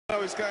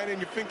know it's going in.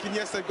 You're thinking,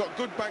 yes, they've got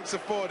good banks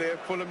of four there,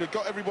 Fulham. They've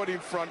got everybody in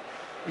front,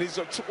 and he's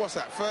got, what's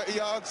that, 30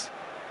 yards?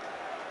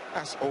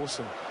 That's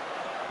awesome.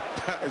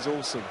 That is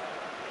awesome.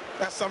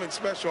 That's something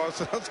special. I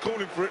was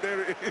calling for it.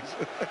 There it is.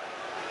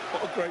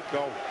 What a great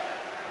goal.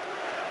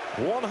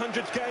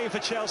 100th game for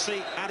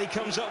Chelsea, and he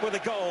comes up with a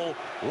goal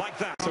like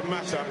that. It's a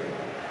matter,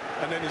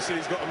 and then you see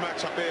he's got a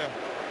match up here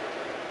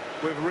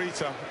with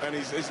Rita, and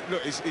he's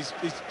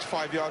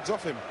 5 yards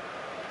off him.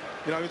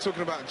 You know, we're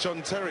talking about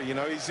John Terry. You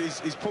know,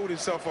 he's pulled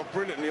himself off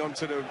brilliantly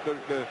onto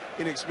the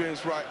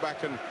inexperienced right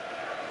back, and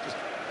just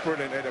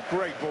brilliant. Had a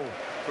great ball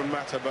from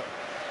Mata, but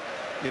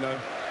you know,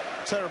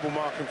 terrible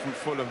marking from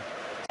Fulham.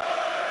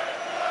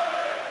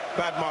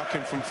 Bad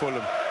marking from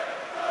Fulham.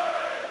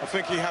 I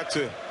think he had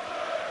to.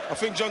 I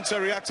think John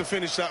Terry had to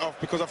finish that off,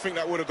 because I think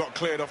that would have got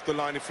cleared off the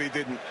line if he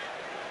didn't.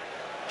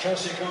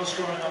 Chelsea goal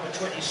scorer number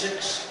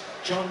 26,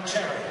 John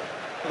Terry.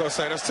 I've got to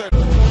say, that's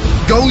terrible.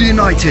 Goal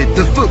United,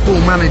 the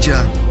football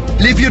manager.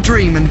 Live your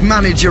dream and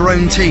manage your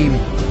own team.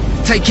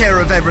 Take care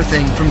of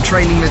everything from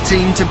training the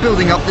team to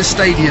building up the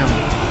stadium.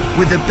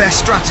 With the best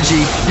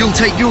strategy, you'll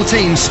take your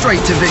team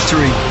straight to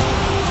victory.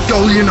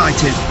 Goal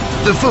United,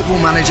 the football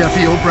manager for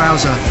your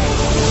browser.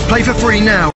 Play for free now.